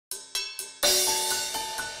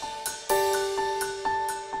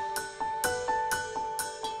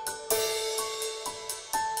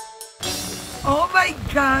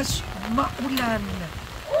gosh, maulan.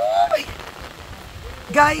 Oh my...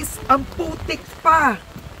 Guys, ang putik pa.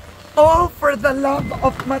 All for the love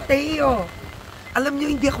of Matteo. Alam niyo,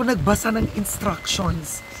 hindi ako nagbasa ng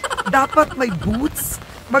instructions. Dapat may boots,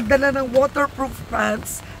 magdala ng waterproof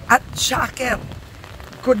pants, at jacket.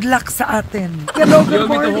 Good luck sa atin. Hello,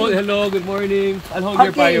 good morning. Hello, good morning. I'll hold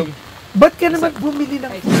your payong. Ba't ka naman bumili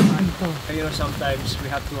ng dito? You know, sometimes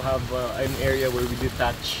we have to have an area where we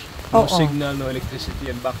detach. No signal, no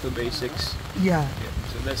electricity, and back to basics. Yeah.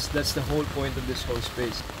 So that's the whole point of this whole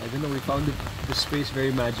space. I don't know, we found the space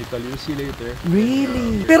very magical. You'll see later.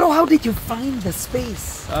 Really? Pero how did you find the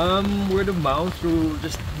space? Word of mouth, through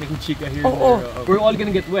just making chika here and there. We're all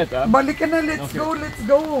gonna get wet, huh? Balik ka na, let's go, let's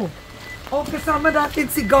go. Oh, kasama natin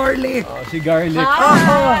si Garlic. Si Garlic.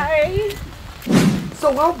 Hi!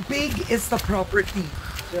 So how big is the property?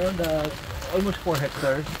 Around almost 4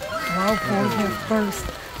 hectares. Wow, 4 hectares.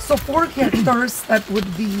 So 4 hectares, that would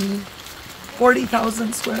be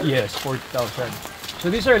 40,000 square? Yes, 40,000. So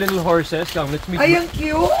these are little horses. Come, let's meet. Ay, ang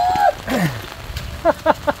cute!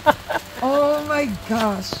 Oh my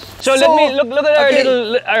gosh. So let me look at our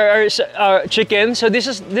little our chickens. So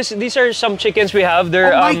these are some chickens we have.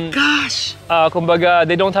 They're oh my gosh. Kumbaga,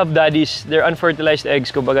 they don't have daddies. They're unfertilized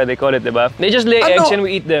eggs, kumbaga they call it, diba? They just lay eggs and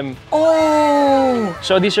we eat them. Oh.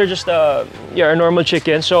 So these are just our normal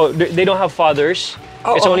chickens. So they don't have fathers.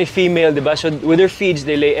 It's only female, diba? So with their feeds,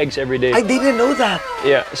 they lay eggs every day. I didn't know that.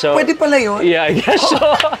 Yeah, so... Pwede pala yun? Yeah, I guess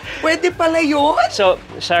so. Pwede pala yun? So,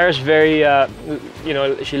 Sarah's very, you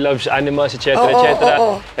know, she loves animals, etc.,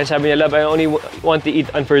 etc. And sabi niya, love, I only want to eat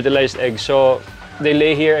unfertilized eggs. So, they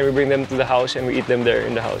lay here and we bring them to the house and we eat them there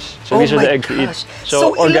in the house. So, these are the eggs we eat.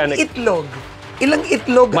 So organic. Ilang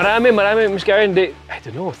itlog? Marami, Miss Karen. I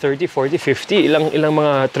don't know, 30, 40, 50. Ilang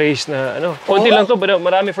mga trays na, ano. Konti lang to, pero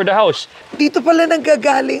marami for the house. Dito pala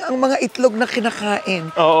nanggagaling ang mga itlog na kinakain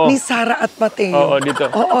ni Sarah at Paete. Oo, dito.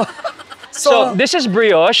 So, this is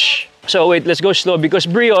brioche. So, wait, let's go slow because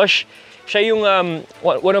brioche, siya yung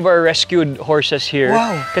one of our rescued horses here.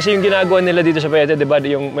 Wow. Kasi yung ginagawa nila dito sa Paete, diba,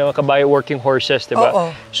 yung mga kabayo working horses, diba?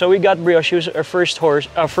 So, we got brioche. She was our first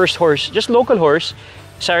horse, just local horse.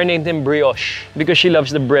 Sarah named him Brioche because she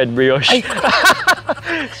loves the bread brioche.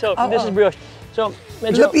 So, this is brioche. So,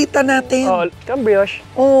 medyo... Lapitan natin. Come brioche.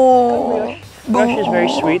 Oh. Come brioche. Brioche is very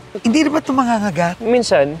sweet. Hindi na ba ito mangangagat?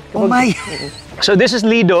 Minsan. Oh my. So, this is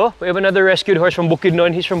Lido. We have another rescued horse from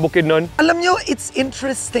Bukidnon. He's from Bukidnon. Alam nyo, it's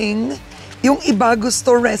interesting. Yung iba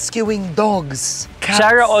gusto rescuing dogs. Cats.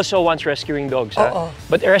 Sarah also wants rescuing dogs.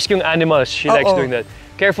 But rescuing animals, she likes doing that.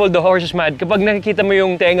 Careful, the horse is mad. Kapag nakikita mo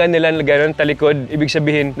yung tenga nila na gano'n, talikod, ibig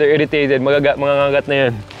sabihin, they're irritated, mangangagat na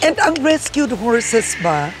yan. And ang rescued horses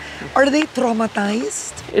ba, are they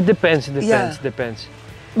traumatized? It depends, depends.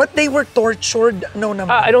 But they were tortured? No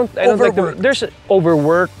naman. I don't like them. There's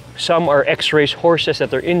overwork. Some are X-rays horses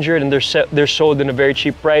that are injured and they're sold in a very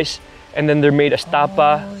cheap price. And then they're made as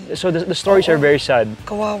tapa. So the stories are very sad.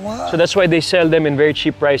 Kawawa. So that's why they sell them in very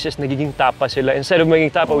cheap prices. Nagiging tapa sila. Instead of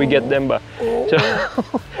magiging tapa, we get them ba?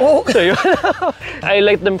 So yun. I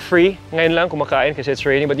like them free. Ngayon lang kumakain kasi it's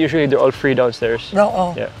raining. But usually they're all free downstairs.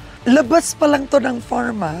 Yeah. Labas pa lang to ng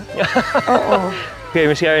farm, ah. Okay,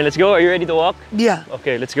 Miss Karen, let's go. Are you ready to walk? Yeah.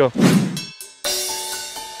 Okay, let's go.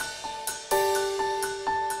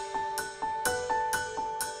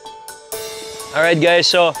 All right, guys.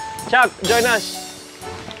 So, Chuck, join us.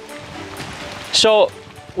 So,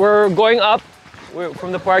 we're going up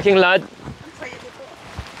from the parking lot.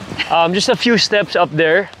 Just a few steps up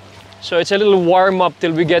there. So, it's a little warm up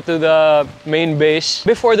till we get to the main base.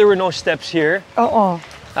 Before, there were no steps here.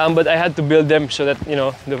 But I had to build them so that, you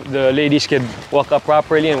know, the ladies could walk up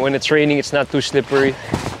properly. And when it's raining, it's not too slippery.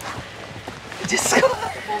 Just go.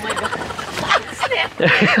 Oh my God. Slip.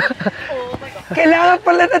 Oh my God. Kailangan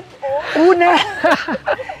pala na una.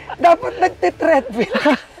 Dapat nagte-treadmill.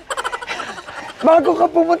 Bago ka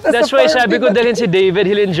pumunta sa farm. That's why sabi ko dalhin si David,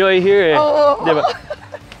 he'll enjoy here eh. Diba?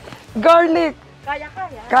 Garlic.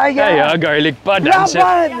 Kaya. Garlic pa. Dancer.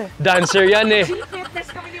 Laban. Dancer yan eh. Fitness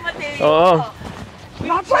kami ni Matteo. Oo.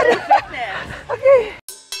 Laban. Okay.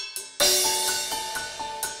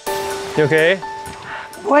 You okay?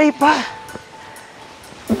 Buhay pa.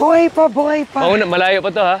 Buhay pa. Malayo pa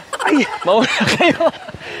to ha? Ay. Mauna kayo.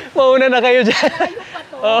 Mauna na kayo dyan. Malayo pa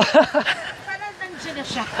to. Parang nandiyan na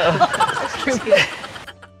siya.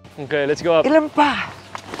 Okay, let's go up. Ilan pa?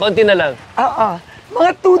 Konti na lang.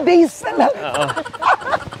 Mga 2 days na lang.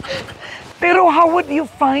 Pero how would you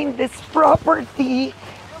find this property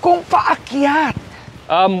kung paakyat?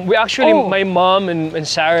 We actually, my mom and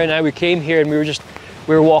Sarah and I, we came here and we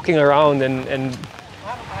were walking around and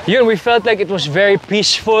yun, we felt like it was very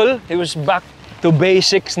peaceful. It was back to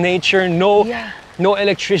basics nature, no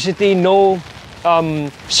electricity, no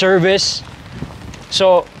service.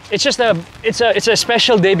 So it's just it's a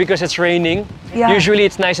special day because it's raining. Usually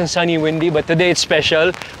it's nice and sunny, windy, but today it's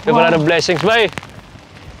special. We have a lot of blessings. Bye.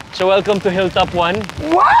 So welcome to Hilltop 1.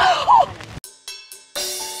 Wow!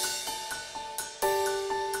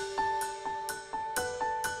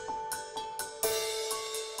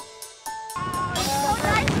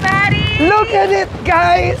 Look at it,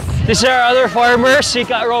 guys! These are our other farmers, si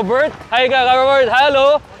Ka Robert. Hi, Ka Robert.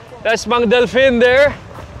 Hello. That's Mang Delphine there.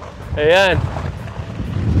 Ayan.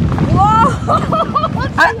 Wow!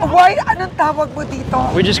 Why? Anong tawag mo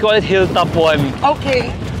dito? We just call it Hilltop 1.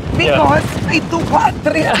 Okay. Because may 2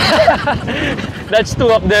 That's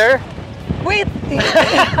 2 up there. Wait.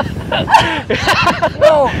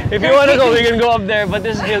 No. If you want to go, we can go up there. But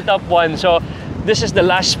this is Hilltop 1. So this is the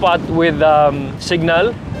last spot with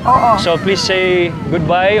signal. So please say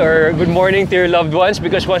goodbye or good morning to your loved ones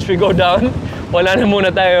because once we go down, wala na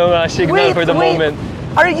muna tayong signal for the moment.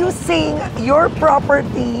 Are you saying your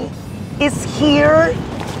property is here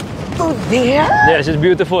to there? Yes, it's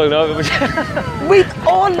beautiful, no? With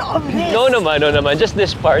all of this? No naman. Just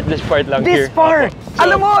this part lang here. This part? So,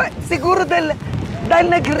 alam mo, siguro dahil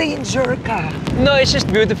nag-ranger ka. No, it's just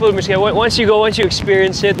beautiful, Miss Kaya. Once you go, once you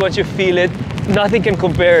experience it, once you feel it, nothing can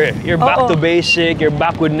compare. You're back to basic, you're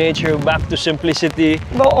back with nature, back to simplicity.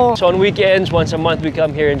 So on weekends, once a month, we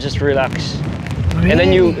come here and just relax. Really? And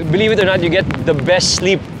then you, believe it or not, you get the best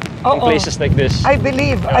sleep in places like this. I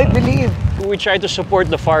believe. We try to support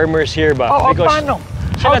the farmers here ba? Because paano?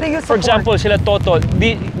 How do you support? For example, sila Toto,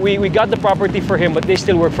 we got the property for him, but they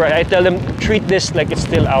still work for it. I tell them, treat this like it's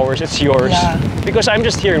still ours, it's yours. Because I'm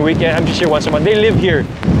just here in weekend, I'm just here once a month. They live here.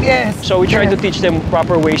 Yes. So we try to teach them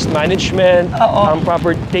proper waste management,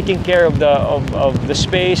 proper taking care of the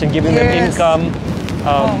space and giving them income,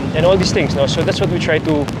 and all these things. No? So that's what we try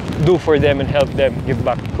to do for them and help them give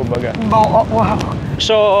back, kumbaga. Wow.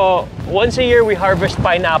 So once a year we harvest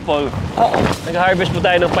pineapple. Nag-harvest po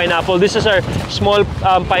tayo ng pineapple. This is our small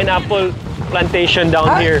pineapple plantation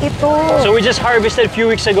down here. Ito. So we just harvested a few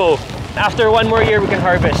weeks ago. After 1 more year we can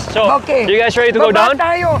harvest. So you guys ready to go down?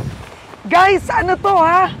 Tayo. Guys, ano to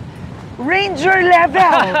ha? Ranger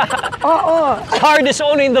level. Hard is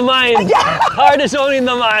only in the mind. Hard is only in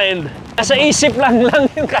the mind. Nasa isip lang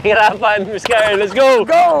yung kahirapan, Miss Karen. Let's go!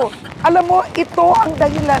 Go! Alam mo, ito ang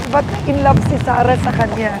dahilan ba't in love si Sarah sa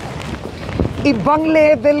kanya. Ibang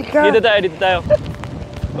level ka. Dito tayo.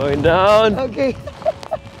 Going down. Okay.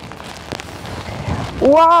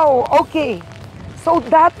 Wow! Okay. So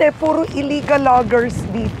dati, puro illegal loggers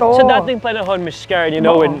dito. Sa dating panahon, Miss Karen, you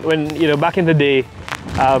know, when back in the day,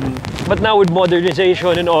 but now with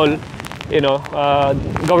modernization and all, you know,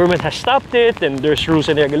 government has stopped it and there's rules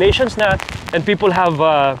and regulations na and people have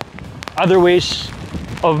other ways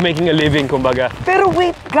of making a living, kumbaga. Pero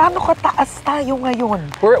wait, gaano kataas tayo ngayon?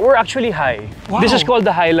 We're actually high. Wow. This is called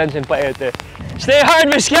the Highlands in Paete. Stay hard,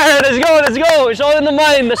 Miss Karen! Let's go! It's all in the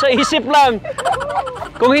mind. Nasa isip lang.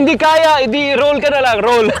 Kung hindi kaya, edi roll ka na lang.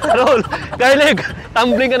 Roll. Garlic,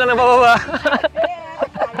 tumbling ka na ng pababa.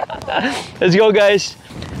 Let's go, guys.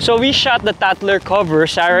 So we shot the Tatler cover,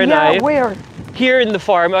 Sarah and I. Where? Here in the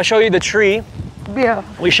farm. I'll show you the tree. Yeah.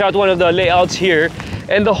 We shot one of the layouts here.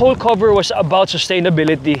 And the whole cover was about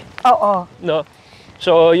sustainability. No?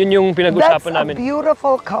 So yun yung pinag-usapan namin. That's a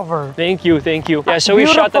beautiful cover. Thank you. Yeah, so we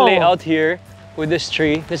shot a layout here with this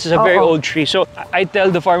tree. This is a very old tree. So I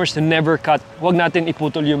tell the farmers to never cut. Huwag natin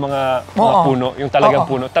iputol yung mga puno, yung talagang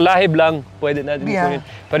puno. Talahib lang, pwede natin ipunin.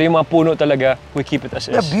 Pero yung mga puno talaga, we keep it as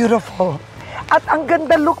is. Beautiful. At ang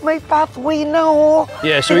ganda, look, may pathway na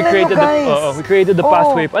Yeah, so we created the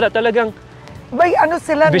pathway. Para talagang may ano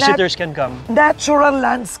sila, visitors can come. Natural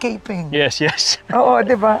landscaping. Yes. Oo,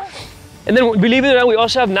 di ba? And then, believe it or not, we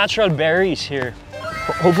also have natural berries here.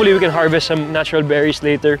 Hopefully, we can harvest some natural berries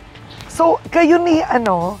later. So, kayo ni,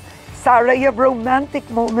 Sarah, you have romantic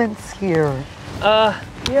moments here.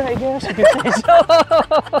 Yeah, I guess you could say so.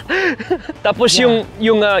 Tapos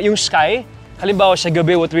yung sky, halimbawa sa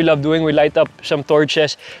gabi, what we love doing, we light up some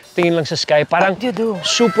torches, tingin lang sa sky, parang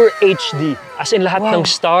super HD. As in lahat ng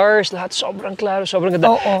stars, lahat sobrang klaro, sobrang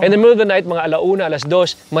ganda. And in the middle of the night, mga alauna,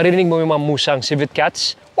 2:00, marinig mo yung mga musang civet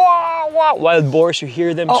cats. Wow! Wild boars, you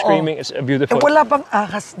hear them screaming. It's beautiful. Wala bang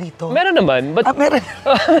ahas dito? Meron naman, but... meron.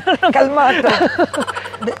 Kalmado.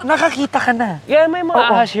 Nakakita ka na? Yeah, may mga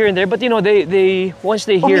ahas here and there, but you know, they once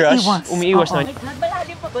they hear us, umiiwas na.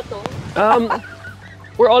 Malalim pa ba to?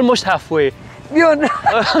 We're almost halfway. Yun.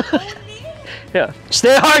 Yeah.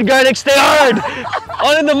 Stay hard, Garlic! Stay hard!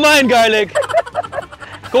 All in the mind, Garlic!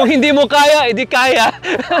 Kung hindi mo kaya, edi kaya.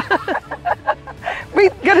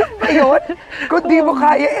 Wait, ganun ba yun? Kung di mo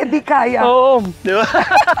kaya, edi kaya. Oo, di ba?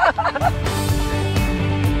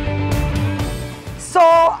 So,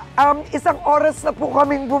 isang oras na po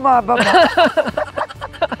kaming bumababa.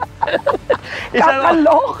 Kakaloka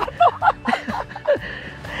to.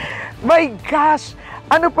 My gosh!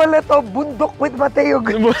 Ano pala to? Bundok with Matteo.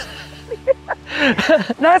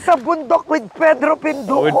 Nasa bundok with Pedro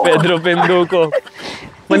Pinduco. With Pedro Pinduco.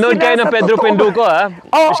 Manood kayo ng Pedro Pinduco, ha?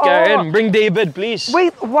 Miss Karen, bring David, please.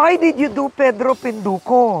 Wait, why did you do Pedro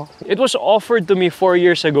Pinduco? It was offered to me 4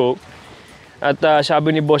 years ago. At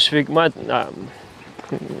sabi ni Boss Vic, Matt,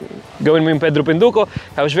 gawin mo yung Pedro Pinduco.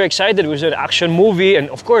 I was very excited. It was an action movie. And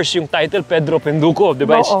of course, yung title, Pedro Pinduco, di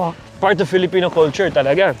ba? It's part of Filipino culture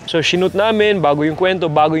talaga. So, shoot namin, bago yung kwento,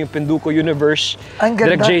 bago yung Pinduco universe. Ang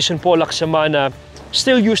ganda. Direct Jason Pollack Samana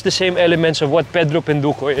still use the same elements of what Pedro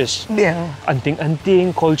Pinduco is. Yeah.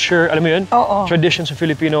 Anting-anting, culture, alam mo yun? Traditions of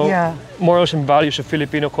Filipino, morals and values of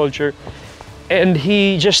Filipino culture. And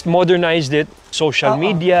he just modernized it. Social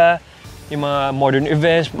media, yung mga modern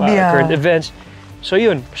events, current events. So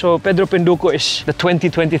yun, so Pedro Pinduco is the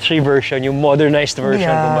 2023 version, yung modernized version,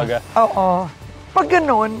 kumbaga. Oo. Pag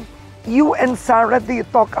ganun, you and Sarah, do you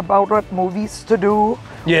talk about what movies to do?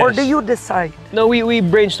 Yes. Or do you decide? No, we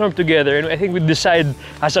brainstorm together and I think we decide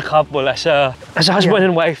as a couple, as a husband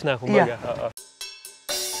and wife na, kumbaga.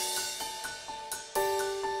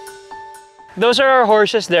 Those are our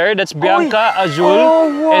horses there. That's Bianca,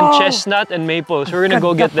 Azul, and Chestnut and Maple. So we're gonna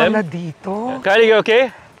go get them. Ganda pala dito. Kylie, you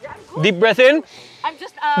okay? Deep breath in. I'm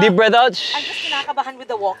just, Deep breath out. I'm just kinakabahan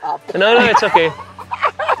with the walk-up. No, it's okay.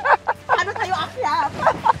 Ano tayo akyat?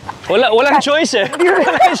 Walang choice eh.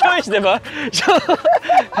 Walang choice, di ba? So,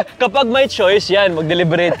 kapag may choice, yan,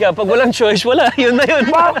 mag-deliberate ka. Pag walang choice, wala. Yun na yun.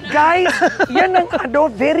 Wow, guys! Yan ang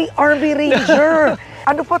very Army Ranger.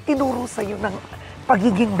 Ano pa tinuro sa'yo ng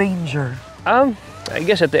pagiging Ranger? I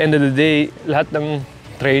guess at the end of the day, lahat ng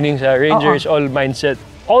training sa Ranger is all mindset.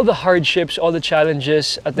 All the hardships, all the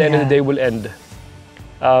challenges, at the end of the day will end.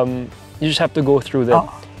 You just have to go through them.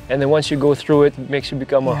 And then once you go through it, it makes you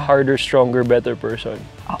become a harder, stronger, better person.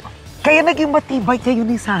 Kaya naging matibay kayo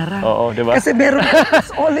ni Sarah. Oo, di ba? Kasi meron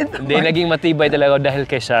all in one. Hindi, naging matibay talaga dahil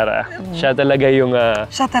kay Sarah. Siya talaga yung...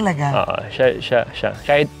 siya talaga? Oo, siya.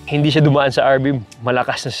 Kahit hindi siya dumaan sa RB,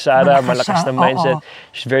 malakas na si Sarah, malakas na mindset.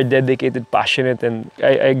 She's very dedicated, passionate, and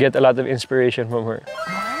I get a lot of inspiration from her.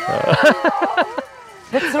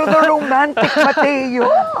 That's so romantic,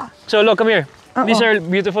 Matteo. So look, come here. These are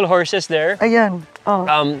beautiful horses there. Ayan.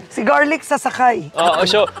 Si Garlic sasakay.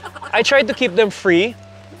 So I tried to keep them free.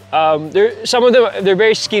 Some of them, they're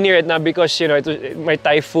very skinny right now because, you know, it might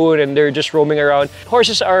typhoon and they're just roaming around.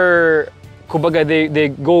 Horses are, kumbaga, they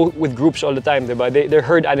go with groups all the time, diba? They're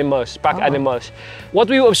herd animals, pack animals. What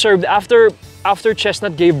we observed after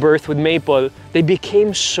Chestnut gave birth with Maple, they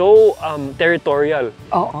became so territorial.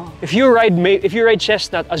 If you ride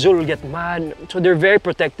Chestnut, Azul will get mad. So they're very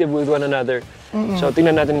protective with one another. So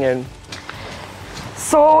tingnan natin ngayon.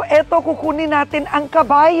 So eto, kukunin natin ang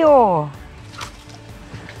kabayo.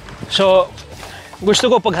 So gusto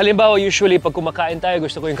ko pag halimbawa usually pag kumakain tayo,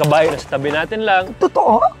 gusto ko yung kabayo nasa tabi natin lang.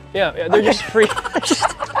 Totoo? Yeah, they're just free.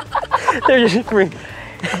 They're just free.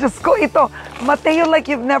 Diyos ko, ito, Matteo, like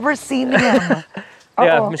you've never seen him.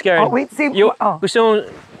 Yeah, Miss Karen. Wait, see. Gusto mong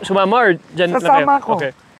sumama or dyan na kayo? Sasama ko.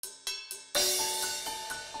 Okay.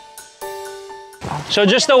 So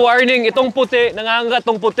just a warning, itong puti, nangangagat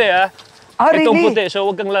tong puti Itong really? puti, so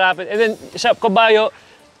huwag kang lalapit. And then sa kabayo,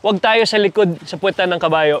 huwag tayo sa likod, sa puwetan ng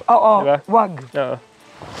kabayo. Diba? Wag.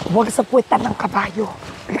 Wag sa puwetan ng kabayo.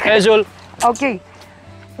 Azul. Okay.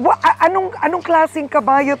 Anong klaseng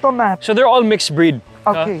kabayo to, Matt? So they're all mixed breed.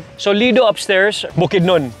 Okay. So Lido upstairs,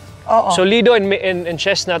 Bukidnon. So Lido and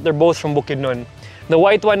Chestnut, they're both from Bukidnon. The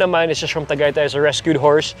white one naman is just from Tagaytay, is a rescued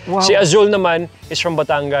horse. Wow. Si Azul naman is from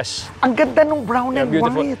Batangas. Ang ganda nung brown and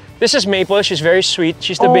beautiful. white. This is Maple, she's very sweet.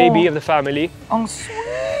 She's the baby of the family. Ang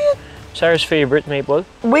sweet. Sarah's favorite, Maple.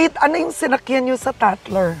 Wait, ano yung sinakyan nyo sa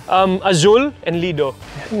Tatler? Azul and Lido.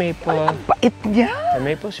 Maple. Ang bait niya.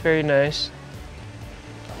 Maple's very nice.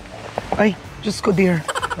 Ay, Diyos ko, dear.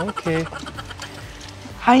 Okay.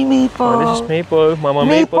 Hi, Maple. Oh, this is Maple. Mama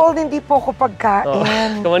Maple. Maple, hindi po ako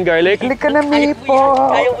pagkain. Come on, Garlic. Halika na, Maple.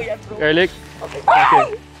 Garlic.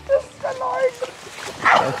 Ay! Diyos ka, Lord.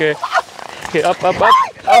 Okay. Okay, up.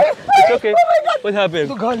 It's okay. What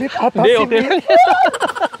happened? Galit ata Hindi, si okay. Maple.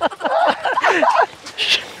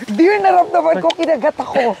 Dear, naramdaman ko, kinagat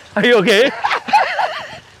ako. Are you okay?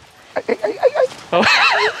 Ay. Oh.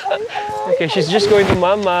 Okay, she's just going to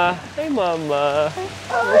Mama. Hi, Mama.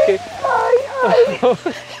 Okay.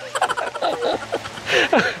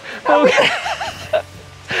 Okay.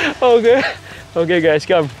 Okay. Okay guys,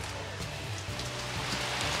 come.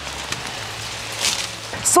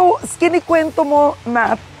 So, kinikwento mo,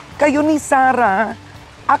 Matt, kayo ni Sarah,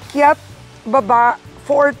 akyat, baba,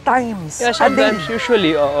 4 times Yeah, a day. sometimes,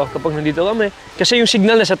 usually, oo, kapag nandito kami. Kasi yung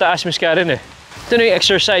signal nasa taas, Miss Karen eh. Ito na yung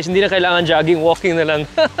exercise, hindi na kailangan jogging, walking na lang.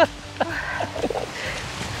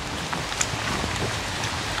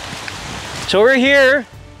 So we're here.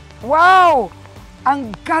 Wow!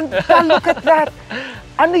 Ang ganda! Look at that!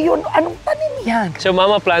 Ano yun? Anong tanim yan? So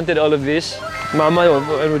Mama planted all of this. Mama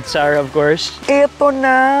with Sarah, of course. Ito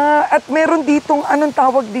na! At meron ditong, anong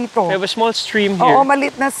tawag dito? We have a small stream here. Oo,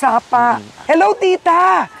 malit na sapa. Hello,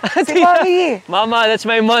 tita! Si Mami! Mama, that's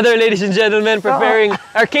my mother, ladies and gentlemen, preparing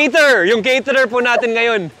our caterer. Yung caterer po natin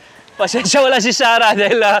ngayon. Pasensya wala si Sarah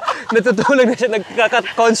dahil natutulog na siya,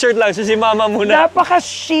 nagka-concert lang. So si Mama muna.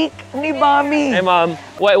 Napaka-chic ni Mami. Hey, Mom.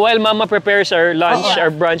 While Mama prepares our lunch, our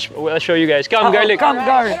brunch, I'll show you guys. Come, garlic. Come,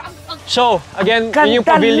 Gar. So, again, yun yung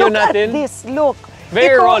pavilion natin. Look at this, look.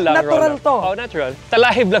 Very Ito, raw lang. natural to. Oh, natural.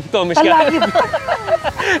 Talahib lang to, Miss Karen. Talahib.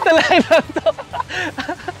 Talahib lang to.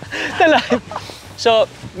 Talahib. So,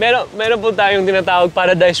 meron po tayong tinatawag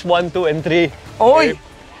Paradise 1, 2, and 3. Oy! Okay.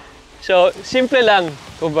 So, simple lang,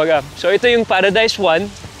 kumbaga. So, ito yung Paradise 1.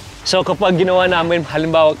 So, kapag ginawa namin,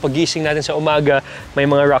 halimbawa, pagising natin sa umaga, may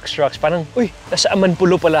mga rocks, parang, uy, nasa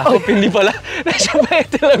Amanpulo pala ako, hindi pala, nasa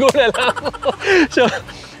Paete, Laguna lang ako.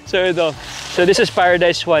 So, ito. So, this is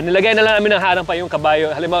Paradise 1. Nilagay na lang namin ng harang pa yung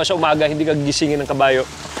kabayo. Halimbawa, sa umaga, hindi ka gisingin ng kabayo.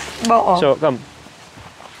 Oo. So, come.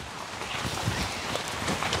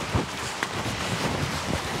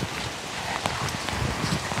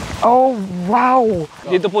 Oh, wow!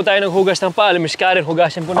 Dito po tayo naghugas ng paa. Miss Karen,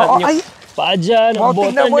 hugasin po natin Oo, yung paa dyan, ang Wow, bota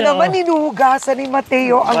tingnan mo niya. naman, inuhugasan ni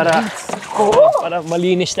Matteo ang Para- bits ko. Para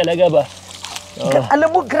malinis talaga ba? Alam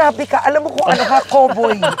mo, grabe ka. Alam mo kung ano ka,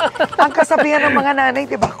 cowboy. Ang kasabihan ng mga nanay,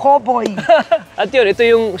 di ba? Cowboy. At yun, ito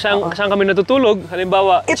yung saan kami natutulog.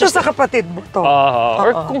 Halimbawa, Ito sa kapatid mo to.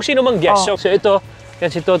 or kung sino mang guest. So ito,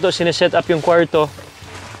 yan si Toto, sineset up yung kwarto.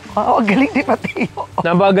 Oo, galing ni Matteo.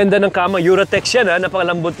 Napakaganda ng kama. Uratex yan, ha?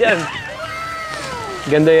 Napakalambot yan.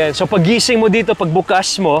 Ganda yan. So pagising mo dito,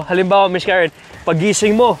 pagbukas mo, halimbawa, Miss Karen,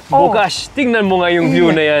 pagising mo, bukas, tingnan mo nga yung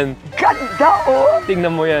view na yan. Ganda, oh.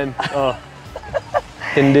 Tingnan mo yan. Oh.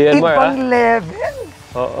 Hindi yan, Mar, ha? Ibang level.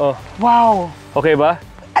 Oo. Wow. Okay ba?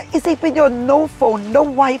 Ay, isipin nyo, no phone, no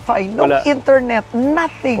wifi, no Wala. internet,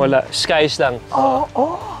 nothing. Wala. Skies lang.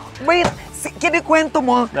 Oo. Wait, kinikwento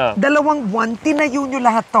mo, 2 buwan, tinayo nyo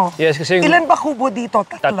lahat to. Yes, kasi yung Ilan ba kubo dito?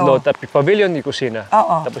 tatlo. Pavilion, di kusina.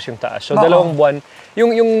 Oo. Tapos yung taas. So, 2 buwan.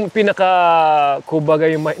 Yung pinaka, kumbaga,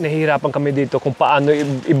 yung nahihirapan kami dito kung paano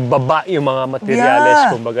ibaba yung mga materyales.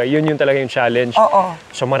 Yeah. Kumbaga, yun yung talaga yung challenge. Oo.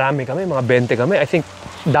 So, marami kami, mga 20 kami. I think,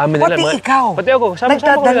 dami nila. Pati ikaw. Pati ako.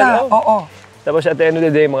 Sama-sama Nagdadala. kami. Oo. Tapos, at the end of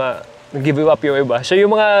the day, nag-give up yung iba. So,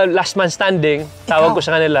 yung mga last man standing, tawag ko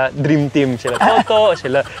sa kanila, dream team. Sila Toto,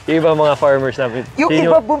 sila, yung iba mga farmers namin. Yung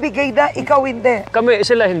iba bumigay na, ikaw hindi. Kami,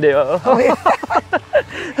 sila hindi. Oo.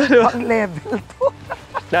 Pang level to.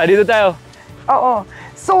 Dito tayo. Oo.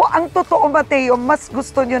 So, ang totoo, Matteo, mas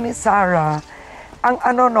gusto nyo ni Sarah ang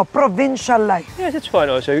provincial life. Yes, it's fun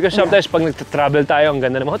also. Because sometimes pag nagta-travel tayo, ang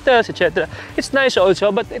ganda ng mga hotels, etc. It's nice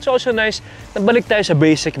also, but it's also nice na balik tayo sa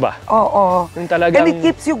basic ba? Oo. Yung talagang... And it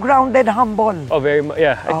keeps you grounded, humble. Oh, very much.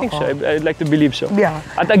 Yeah, I think so. I'd like to believe so. Yeah.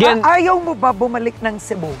 At again, Ayaw mo ba bumalik ng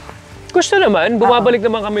Cebu? gusto naman, bumabalik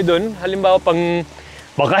naman kami doon. Halimbawa, pang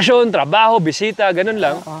bakasyon, trabaho, bisita, ganun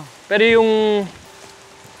lang. Pero yung...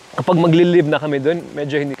 Kapag magli-live na kami doon,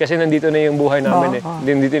 medyo hindi. Kasi nandito na yung buhay namin eh.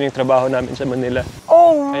 Nandito na yung trabaho namin sa Manila.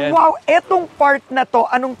 Oh, Ayan. wow! Etong part na to,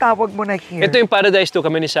 anong tawag mo na here? Ito yung Paradise 2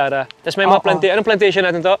 kami ni Sarah. Tapos may mga plantation. Anong plantation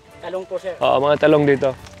natin to? Talong po, sir. Oo, mga talong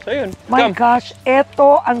dito. So yun, My come. gosh,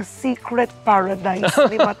 eto ang secret paradise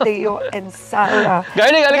ni Matteo and Sarah.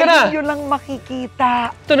 Garlic, halika na! Ngayon nyo lang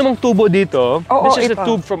makikita. Ito namang tubo dito. Oo, This is the ito.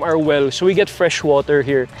 tube from our well. So we get fresh water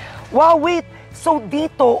here. Wow, wait! So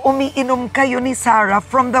dito, umiinom kayo ni Sarah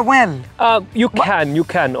from the well? You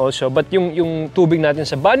can also. But yung tubig natin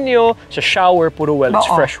sa banyo, sa shower, puro well. It's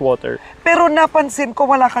Oo. fresh water. Pero napansin ko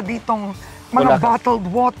wala ka ditong Wala mga ka. bottled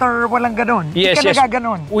water, walang ganon. Yes, Di ka yes.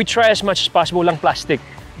 nagaganon. We try as much as possible. Walang plastic.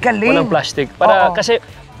 Galing. Walang plastic. Para, Oo. kasi,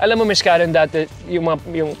 alam mo, Miss Karen, dati, yung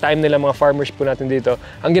time nila, mga farmers po natin dito,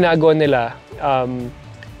 ang ginagawa nila,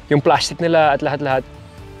 yung plastic nila at lahat-lahat,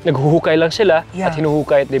 naghuhukay lang sila at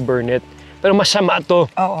hinuhukay at they burn it. Pero masama to.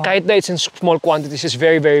 Oo. Kahit na it's in small quantities, it's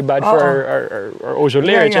very, very bad for our ozone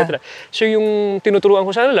layer, Yeah, etc. So yung tinuturuan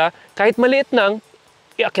ko sa nila, kahit maliit nang,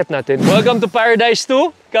 iakyat natin. Welcome to Paradise 2.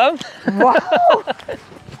 Come. Wow!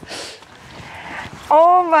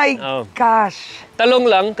 Oh my Oh. gosh. Talong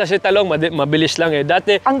lang, kasi talong mabilis lang eh.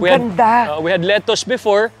 Dati, Ang ganda. we had lettuce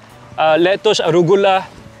before, lettuce, arugula.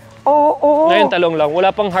 Oo. Ngayon talong lang.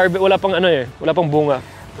 Wala pang wala pang wala pang bunga.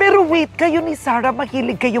 Pero wait, kayo ni Sarah,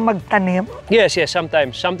 mahilig kayo magtanim? Yes,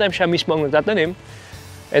 sometimes. Sometimes siya mismo ang nagtatanim.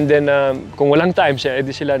 And then, kung walang time siya,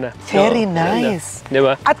 edi sila na. Very nice. Di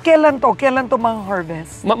ba? At kailan to? Kailan to mga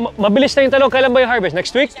harvest? Mabilis na yung talong. Kailan ba yung harvest?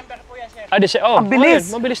 Next week? Ang bilis.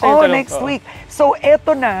 Mabilis na yung talong. Next week. So,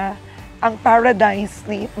 eto na ang paradise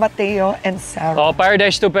ni Matteo and Sarah.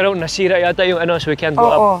 Paradise to, pero nasira yata yung so we can't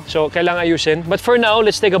go up. So, kailangan ayusin. But for now,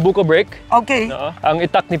 let's take a buko break. Okay. Ang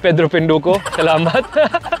itak ni Pedro Pinduco. Salamat.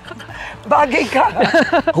 Bagay ka.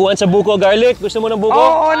 Who wants a buko garlic? Gusto mo ng buko?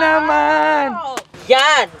 Oo naman.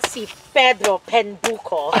 Yan, si Pedro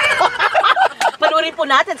Penduco. Panurin po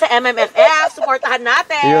natin sa MMFF. Supportahan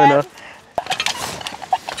natin. Yun,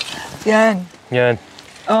 Yan. Yan.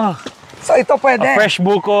 Oh. So ito pwede. A fresh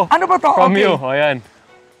buko. Ano ba to? From Okay. you. Yan.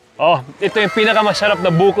 Ito yung pinakamasarap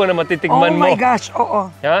na buko na matitikman mo. Oh my gosh,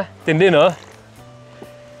 oo. Ha? Tindi, no?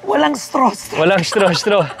 Walang straw. Walang straw.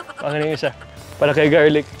 Pakinggan yung isa. Para kay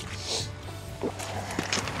garlic.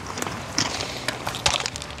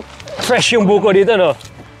 Fresh yung buko dito, no?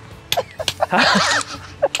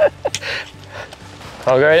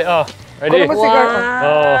 Garlic. Ready? Ano ba si Garlic?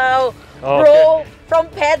 Wow. Okay. Bro, from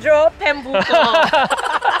Pedro Pembuco.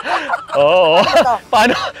 Oo.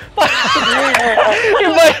 Paano?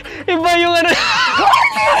 Iba yung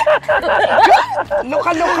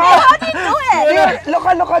Luka-luka. Do it.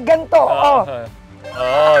 Luka-luka ganto.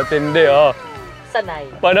 Tindi, Sanay.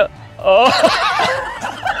 Paano?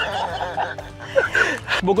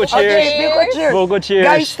 Buko cheers. Okay, buko cheers. Buko cheers.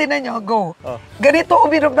 Guys, tinan nyo, go. Ganito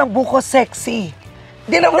uminom ng buko sexy.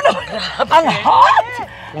 Di naman ang hot!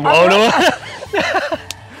 Wow naman.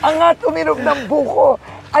 Ang hot uminom ng buko.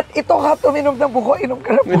 At ito hot uminom ng buko, inom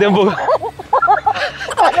ka ng May buko. buko.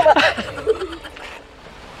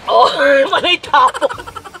 Manay tapo.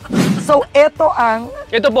 So,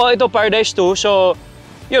 Ito Paradise 2. So,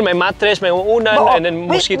 yun, may mattress, may uunan, and then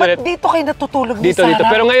mosquito net. Dito kayo natutulog ni Dito. Sarah?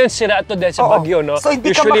 Pero ngayon sira to dahil sa bagyo, no? So,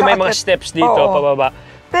 hindi ka Usually may mga makaakyat. steps dito, pababa.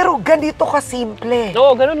 Pero ganito ka-simple.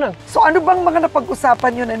 Oo, ganun lang. So, ano bang mga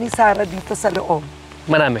napag-usapan nyo na ni Sarah dito sa loob?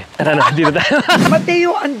 Marami. Tara na, dito tayo.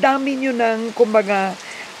 Matteo, ang dami nyo ng, kumbaga,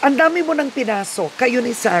 ang dami mo ng pinasok, kayo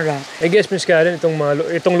ni Sarah. I guess, Miss Karen,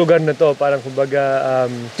 itong lugar na to, parang kumbaga,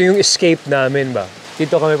 ito yung escape namin ba?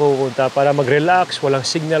 Dito kami pupunta para mag-relax, walang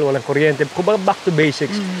signal, walang kuryente. Kumbaga back to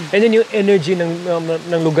basics. And then yung energy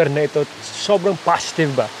ng lugar na ito, sobrang positive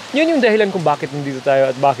ba? Yun yung dahilan kung bakit nandito tayo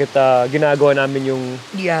at bakit ginagawa namin yung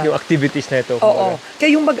activities na ito. Oo.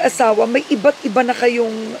 Kayong mag-asawa, may iba't iba na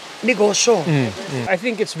kayong negosyo. I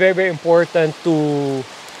think it's very, very important to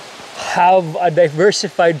have a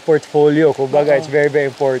diversified portfolio. Kumbaga, it's very, very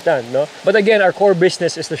important, no? But again, our core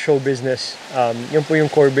business is the show business. Yun po yung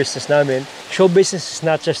core business namin. Show business is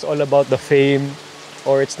not just all about the fame,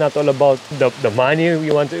 or it's not all about the money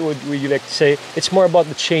you like to say. It's more about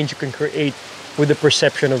the change you can create with the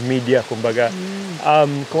perception of media, kumbaga.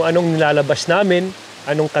 Kung anong nilalabas namin,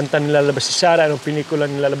 anong kanta nilalabas si Sarah, anong pelikula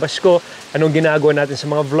nilalabas ko, anong ginagawa natin sa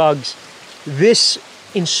mga vlogs, this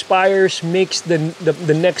inspires, makes the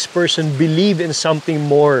next person believe in something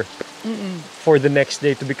more for the next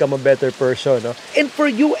day to become a better person. No? And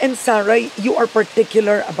for you and Sarah, you are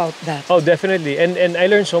particular about that. Oh, definitely. And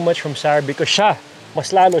I learned so much from Sarah because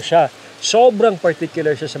mas lalo siya. Sobrang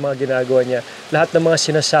particular siya sa mga ginagawa niya. Lahat ng mga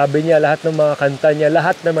sinasabi niya, lahat ng mga kanta niya,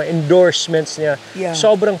 lahat ng mga endorsements niya,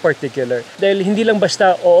 sobrang particular. Dahil hindi lang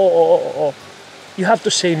basta, oo. You have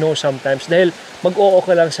to say no sometimes. Dahil mag-oo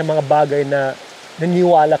ka lang sa mga bagay na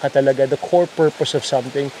naniwala ka talaga, the core purpose of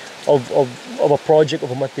something, of a project,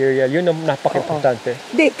 of a material, yun ang napaka-importante.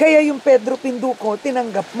 Hindi, kaya yung Pedro Pinduco,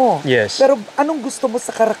 tinanggap mo. Yes. Pero anong gusto mo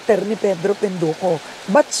sa karakter ni Pedro Pinduco?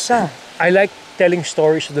 Ba't siya? I like telling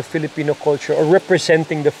stories of the Filipino culture or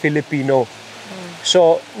representing the Filipino.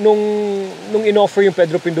 So, nung in-offer yung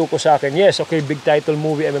Pedro Pinduco sa akin, yes, okay, big title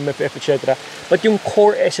movie, MMFF, etc. But yung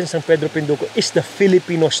core essence ng Pedro Pinduco is the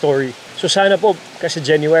Filipino story. So sana po, kasi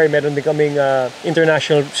January, meron din kaming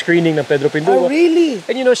international screening ng Pedro Pinduco. Oh, really?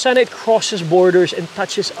 And sana it crosses borders and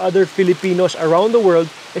touches other Filipinos around the world,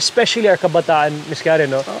 especially our kabataan, Miss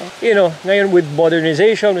Karen, no? Ngayon with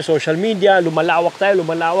modernization, with social media, lumalawak.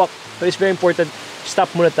 So it's very important,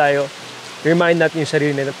 stop muna tayo. Remind natin yung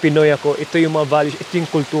sarili natin, Pinoy ako, ito yung mga values, ito yung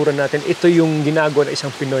kultura natin, ito yung ginagawa ng isang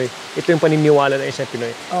Pinoy, ito yung paniniwala ng isang Pinoy.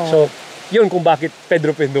 So, yun kung bakit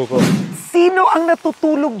Pedro Pinduco. Sino ang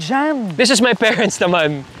natutulog dyan? This is my parents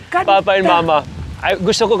naman, Ganda. Papa and Mama.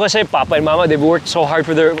 Gusto ko kasi Papa and Mama, they've worked so hard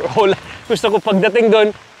for their whole life. Gusto ko pagdating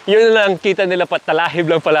doon, Yun lang, kita nila patalahib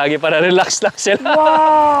lang palagi para relax lang sila.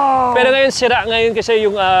 Wow! Pero ngayon, sira ngayon kasi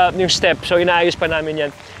yung step. So, inaayos pa namin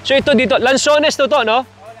yan. So, ito dito, lansones to, no?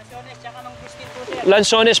 Lansones, tsaka mangustin po, sir.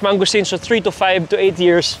 Lansones, mangustin. So, 3 to 5 to 8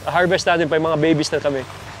 years. Harvest natin pa yung mga babies na kami.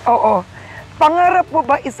 Oo. Pangarap mo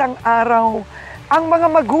ba isang araw, ang mga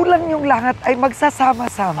magulang yung lahat ay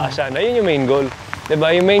magsasama-sama? Sana. Yun yung main goal. Diba?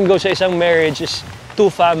 Yung main goal sa isang marriage is 2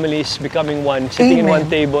 families becoming one, sitting in one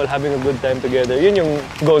table, having a good time together. Yun yung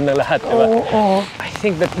goal ng lahat, diba? Oo. I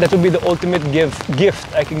think that would be the ultimate gift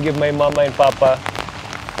I can give my mama and papa.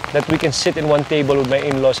 That we can sit in one table with my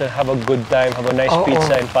in-laws and have a good time, have a nice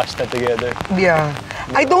pizza and pasta together. Yeah.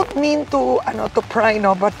 I don't mean to pry,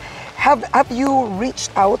 no, but have you reached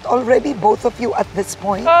out already, both of you, at this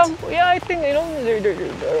point? Yeah, I think, they're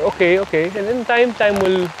okay. And then time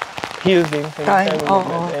will heal things. Time,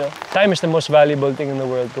 Time is the most valuable thing in the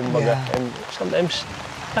world, kumbaga. Yeah. And sometimes,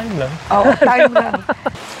 time lang. Time lang.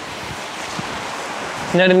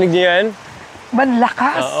 Narinig niyo yan?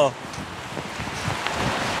 Manlakas. Oo.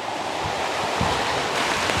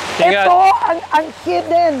 Ito ang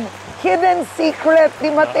hidden secret ni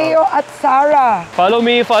Matteo at Sarah. Follow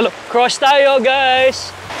me, cross tayo,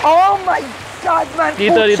 guys! Oh my God, man.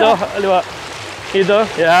 Dito, aliwa. Dito,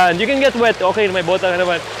 yan. You can get wet. Okay, may bota ka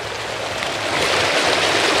naman.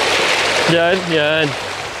 Yan. Yan,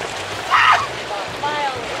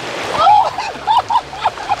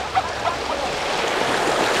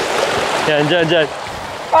 dyan.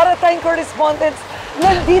 Para tayong correspondents,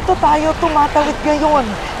 nandito tayo tumatawid ngayon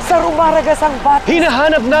sa rumaragasang bati.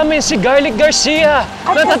 Hinahanap namin si Garlic Garcia.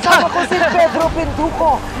 At kasama ko si Pedro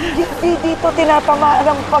Pinduco. Hindi dito tinatamaan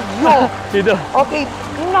ng bagyo. Dito. Okay,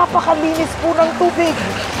 napakalinis po ng tubig.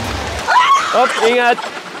 Op, ingat.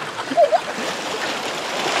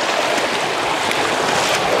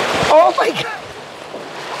 Oh my God!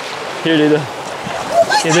 Here, dito.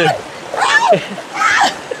 Dito.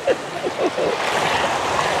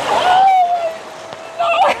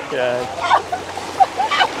 Yan.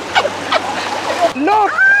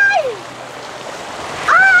 Look!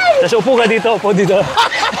 Tapos upo ka dito, I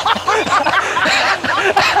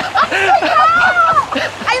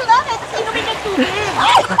love it! Inumin ng tubig!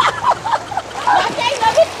 I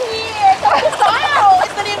love it here! Wow!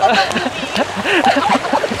 It's the name of the movie!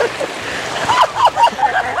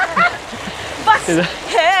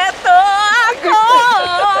 Heto ako!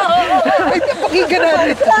 Ay, pakinggan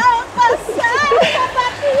natin.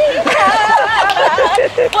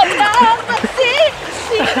 Walang walang magsisinukan,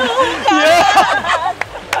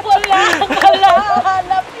 walang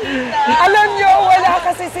malalapitan. Alam nyo, wala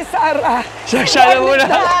kasi si Sarah. Siya na muna.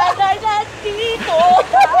 Sana'y nandito.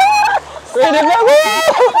 Pwede ba?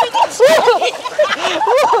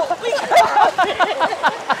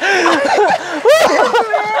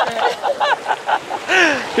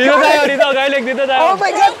 Dito, Garlic, dito tayo. Oh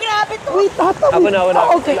my God! Grabe to. Wait, tatawid. Ako na.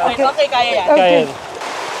 Okay. Okay, kaya yan. Kaya yan.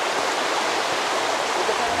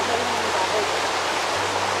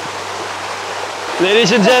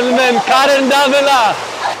 Ladies and gentlemen, Karen Davila.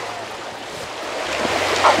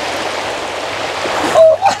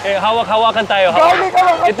 Hawak-hawakan tayo. Garlic,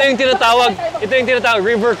 Ito yung tinatawag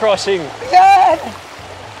river crossing. Yan!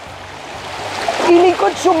 Feeling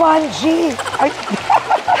ko Jumanji. Ay.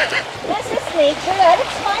 This is nature at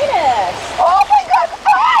its finest. Oh my God!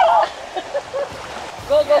 Ah!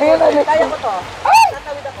 Go. Ayan, Alex. Kaya ko to. Ay!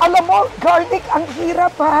 Tatawid ako. Alam mo, Garlic, ang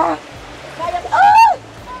hirap ha. Kaya ko. Ah!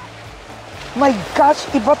 My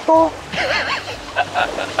gosh, iba to.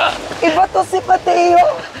 Iba to si Matteo.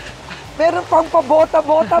 Meron pang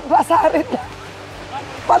pabota-bota, basa rin.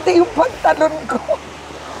 Pati yung pantalon ko.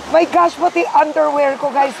 My gosh, pati underwear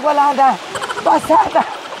ko, guys, wala na. Basa na.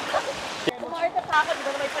 Kumarta pa ako, di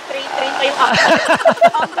ba na may pa-train pa yung ako.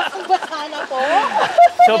 Ang gustong basa na to.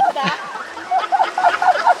 So,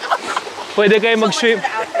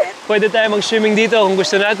 pwede tayo mag-swimming dito kung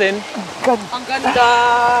gusto natin. Ang ganda.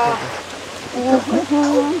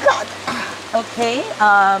 Okay,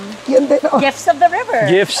 Yan din, oh. gifts of the river.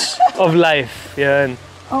 Gifts of life. Yan.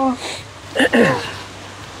 Oh.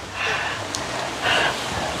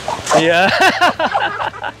 Yeah.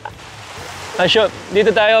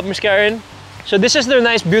 Dito tayo, Miss Karen. So this is the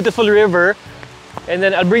nice, beautiful river. And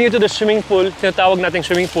then I'll bring you to the swimming pool. Tinatawag nating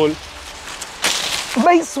swimming pool.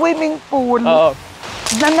 May swimming pool Oo.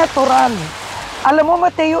 na natural. Alam mo,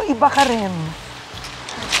 Matteo, iba ka rin.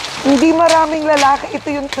 Hindi maraming lalaki, ito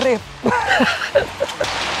yung trip.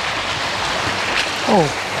 Oh.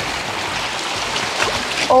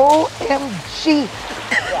 OMG.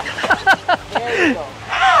 There you go.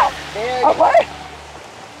 There you go. Abay.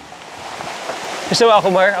 Gusto mo ako,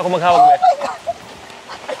 Mar? Ako maghawak ba?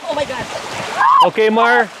 Oh my God. Okay,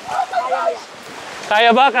 Mar? Kaya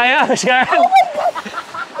ba? Kaya?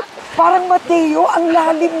 Parang Matteo, ang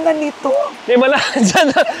lalim na nito.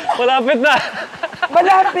 Malapit na.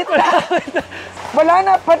 Malapit na. Wala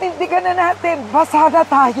na, panindigan na natin. Basada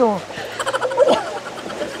tayo.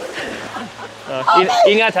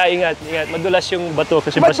 Ingat ha, ingat. Madulas yung bato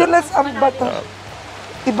kasi madulas ang bato.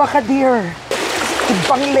 Iba ka, dear.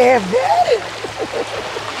 Ibang level.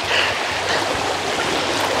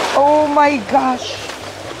 Oh my gosh.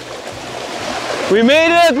 We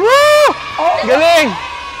made it! Woo! Oh, galing!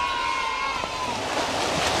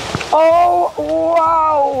 Oh,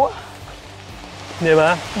 wow! Di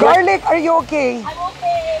ba? Garlic, are you okay? I'm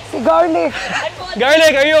okay. Si Garlic. I'm good.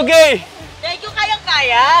 Garlic, are you okay? Thank you,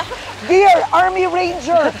 kayang-kaya. Dear Army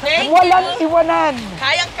Ranger, Thank walang you. iwanan.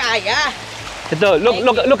 Kayang-kaya. Ito,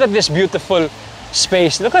 look at this beautiful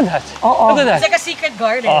space. Look at that. Oo. Look at that. It's like a secret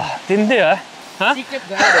garden. Oh, tindi ah. Ha? Secret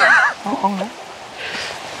garden. Oo nga.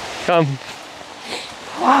 Come.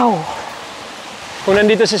 Wow. Kung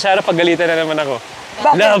nandito si Sarah, paggalitan na naman ako.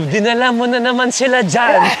 Bakit? Love, dinala mo na naman sila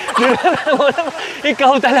dyan. Dinala mo naman.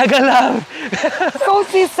 Ikaw talaga, love. So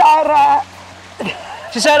si Sarah,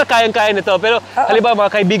 Si Sarah kayang-kaya nito. Pero halimbawa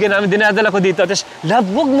mga kaibigan namin, dinadala ko dito. Tapos, love,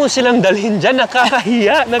 huwag mo silang dalhin dyan.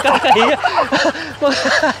 Nakakahiya. Nakakahiya.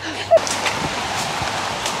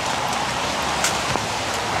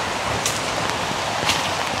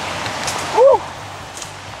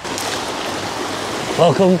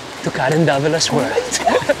 Welcome to Karen Davila's world.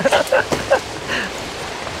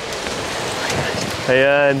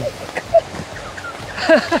 Ayan.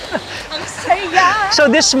 Ang saya. So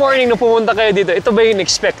this morning, nung pumunta kayo dito, ito ba yung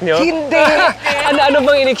in-expect nyo? hindi. Ano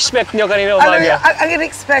bang in-expect nyo kanina Alam mo, umaga? ang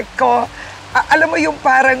in-expect ko, alam mo yung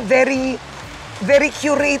parang very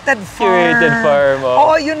curated farm. Curated farm, oh.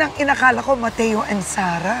 Oo, yun ang inakala ko, Matteo and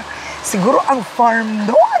Sarah. Siguro ang farm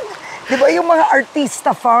doon. Di ba yung mga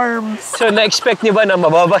artista farms? So na-expect nyo ba na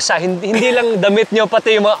mababasa? Hindi lang damit nyo,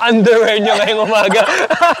 pati yung mga underwear nyo ngayong umaga.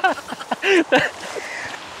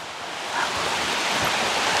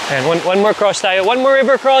 Ayan, one more cross tayo. One more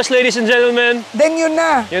river cross, ladies and gentlemen. Then yun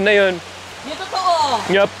na. Yun na yun. Yung totoo.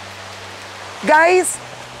 Yup. Guys,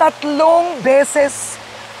 3 beses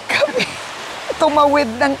kami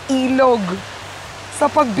tumawid ng ilog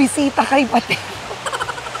sa pagbisita kay Matteo.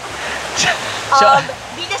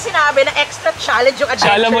 Di niya sinabi na extra challenge yung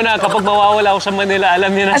adventure. Alam mo na, kapag mawawala ako sa Manila,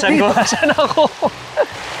 alam niyo na saan ako.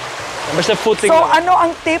 Basta footing So lang. ano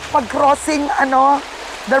ang tip pag crossing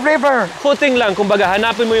the river? Footing lang. Kumbaga,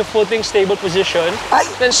 hanapin mo yung footing, stable position. Ay!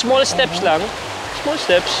 Then small steps lang. Small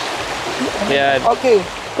steps. Yan. Okay.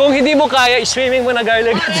 Kung hindi mo kaya, swimming mo na,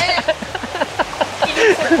 Garlic.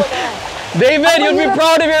 Inisip ko na. David, you'll be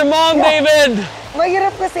proud of your mom, David!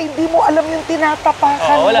 Mahirap kasi hindi mo alam yung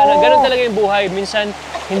tinatapakan mo. Wala na. Ganun talaga yung buhay. Minsan,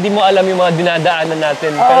 hindi mo alam yung mga dinadaanan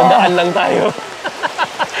natin, pero daan lang tayo.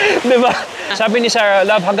 Diba? Sabi ni Sarah,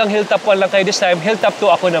 love, hanggang hilltop 1 lang kayo this time. Hilltop 2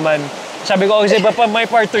 ako naman. Sabi ko, kasi pa may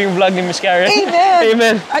part 2 yung vlog ni Miss Karen. Amen!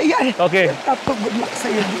 Amen. Ayan. Okay. Tato, good luck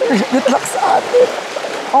sa'yo. Good luck sa atin.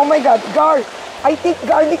 Oh my God, I think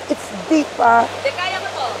garlic, it's deep, ah. Di, kaya mo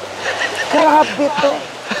to. Grabe to.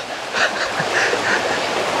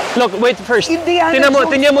 Look, wait first. Indiana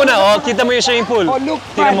Tingnan mo Jones. na, kita mo yung swimming pool. Oh, look,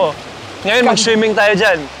 Tingnan mo. Ngayon, mag-swimming tayo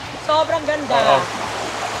dyan. Sobrang ganda. Oo.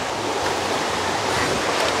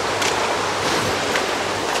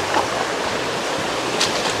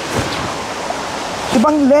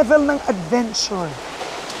 Ibang level ng adventure.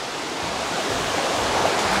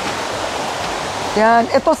 Yan,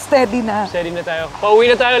 ito steady na. Steady na tayo.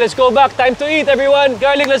 Pauwi na tayo. Let's go back. Time to eat, everyone.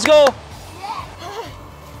 Garlic, let's go.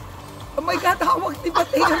 Oh my God, hawak ni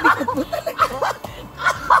Matteo. Likod mo talaga.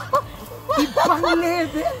 Ibang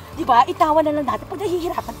level. Diba, itawa na lang natin. Pag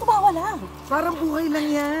nahihirapan, tumawa lang. Parang buhay lang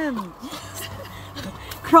yan.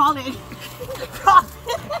 Crawling.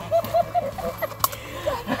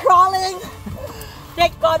 Crawling.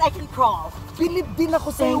 Thank God I can crawl. Bilib din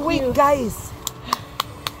ako sa'yo. Thank Wait, you. guys.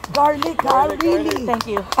 Garlic, really.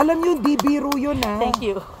 Thank you. Alam niyo, di biro yun, ha? Thank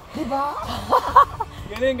you. Diba?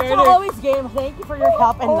 Galing, So always game. Thank you for your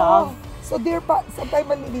help and love. So, dear pa, saan tayo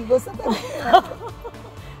maliligo? Saan tayo?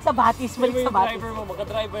 Sa batis, balik sa batis. mo,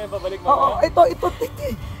 makadrive mo yan, pabalik mo. Oo, ito,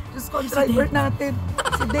 titi. Diyos ko, ang driver natin.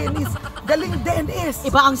 Si Dennis. Galing, Dennis.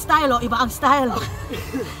 Iba ang style, oh. Iba ang style.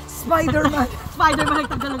 Spider-Man. Spider-Man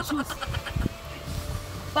nagtanggal ng shoes.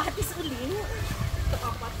 Batis ulit.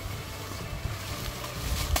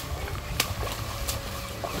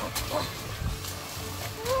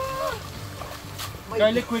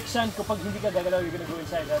 Garlic quicksand, kapag hindi ka gagalaw, you're gonna go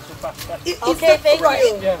inside. So fast. Is Okay, that thank right?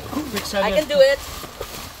 you. Yeah, quicksand. I can do it.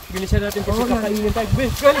 Bilisan natin kasi kakainin tayo.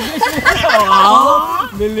 Bilis!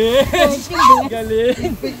 Bilis!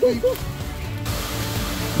 Galing!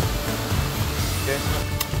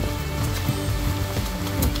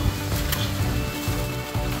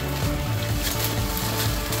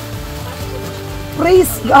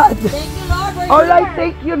 Praise God! Thank you, Lord. We're Alright, here.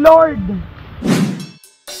 thank you, Lord!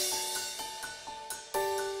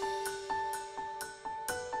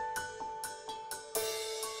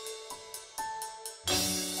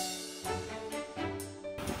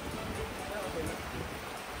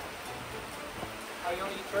 Are you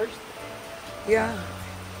eat first? Yeah.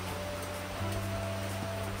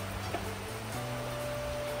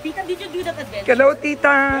 Tita, did you do that adventure? Hello,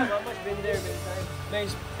 Tita! Mama's been there many times.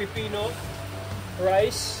 Nice pipino,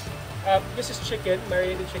 rice. This is chicken,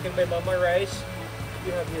 marinated chicken by Mama. Rice.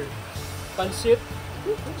 You have here pancit,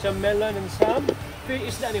 some melon and some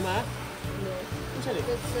isda ni Ma? No. Ano siya ni?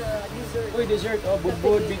 That's dessert. Uy, dessert. Oh,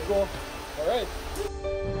 bubod, biko. Alright.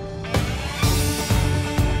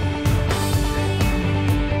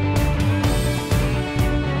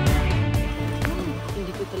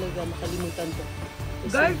 Hindi ko talaga makalimutan to.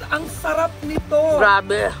 Guys, ang sarap nito!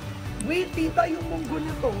 Grabe. Wait, Tita, yung munggo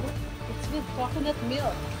nito. It's with coconut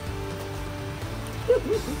milk.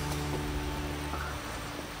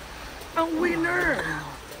 Ang winner!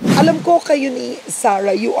 Alam ko kayo ni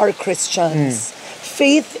Sarah, you are Christians.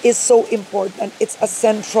 Faith is so important. It's a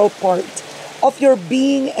central part of your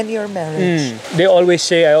being and your marriage. They always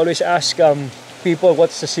say, I always ask people,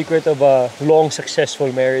 what's the secret of a long,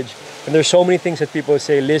 successful marriage? And there's so many things that people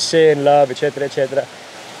say, listen, love, etc., etc.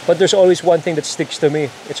 But there's always one thing that sticks to me.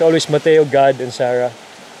 It's always Matteo, God, and Sarah.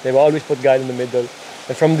 They've always put God in the middle.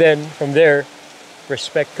 And from there,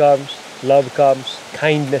 respect comes, love comes,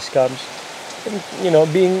 kindness comes. And, you know,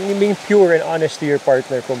 being pure and honest to your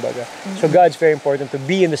partner, kumbaga. So God's very important to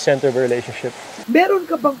be in the center of a relationship. Meron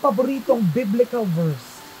ka bang paboritong biblical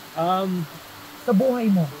verse sa buhay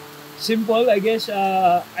mo? Simple, I guess,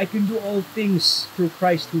 I can do all things through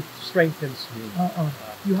Christ who strengthens me.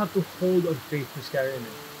 You have to hold on faith, Miss Karen.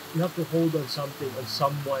 You have to hold on something, on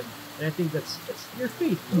someone. And I think that's your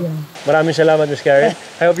faith. No? Yeah. Maraming salamat, Miss Karen.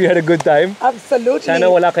 I hope you had a good time. Absolutely. Sana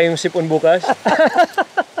wala kayong sipon bukas.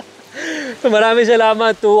 So maraming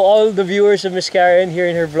salamat to all the viewers of Miss Karen here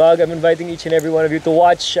in her vlog. I'm inviting each and every one of you to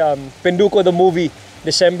watch Penduko the movie,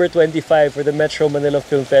 December 25 for the Metro Manila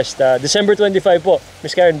Film Fest. December 25 po.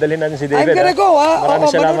 Miss Karen, dalhin natin si David. I'm gonna go, ha? Maraming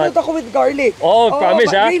salamat. Manunod ako with garlic. Oh, promise,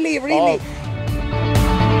 ha? Really, really. Oh.